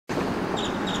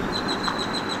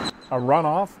A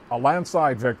runoff, a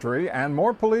landslide victory, and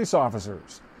more police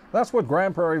officers. That's what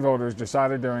Grand Prairie voters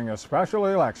decided during a special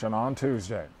election on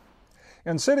Tuesday.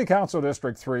 In City Council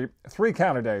District 3, 3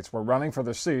 candidates were running for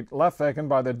the seat left vacant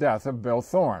by the death of Bill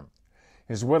Thorne.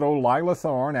 His widow, Lila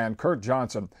Thorne, and Kurt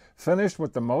Johnson finished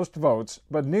with the most votes,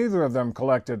 but neither of them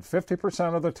collected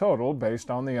 50% of the total based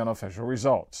on the unofficial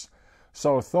results.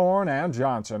 So Thorne and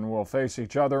Johnson will face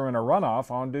each other in a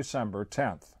runoff on December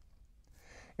 10th.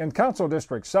 In Council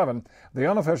District 7, the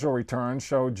unofficial returns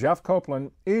showed Jeff Copeland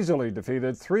easily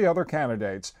defeated 3 other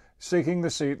candidates seeking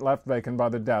the seat left vacant by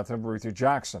the death of Ruthie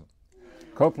Jackson.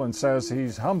 Copeland says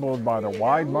he's humbled by the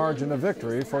wide margin of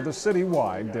victory for the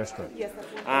city-wide district.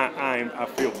 I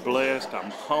feel blessed.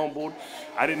 I'm humbled.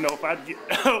 I didn't know if I'd get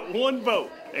one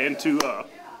vote, and to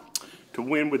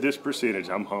win with this percentage,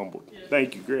 I'm humbled.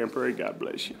 Thank you, Grand Prairie. God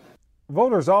bless you.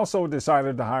 Voters also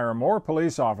decided to hire more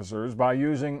police officers by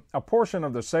using a portion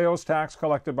of the sales tax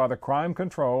collected by the Crime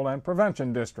Control and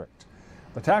Prevention District.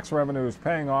 The tax revenue is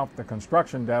paying off the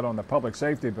construction debt on the public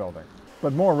safety building,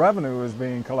 but more revenue is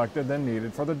being collected than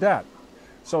needed for the debt.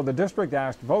 So the district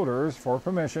asked voters for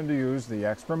permission to use the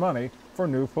extra money for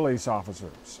new police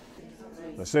officers.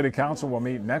 The City Council will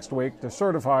meet next week to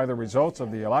certify the results of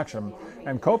the election,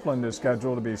 and Copeland is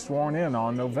scheduled to be sworn in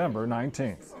on November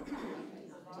 19th.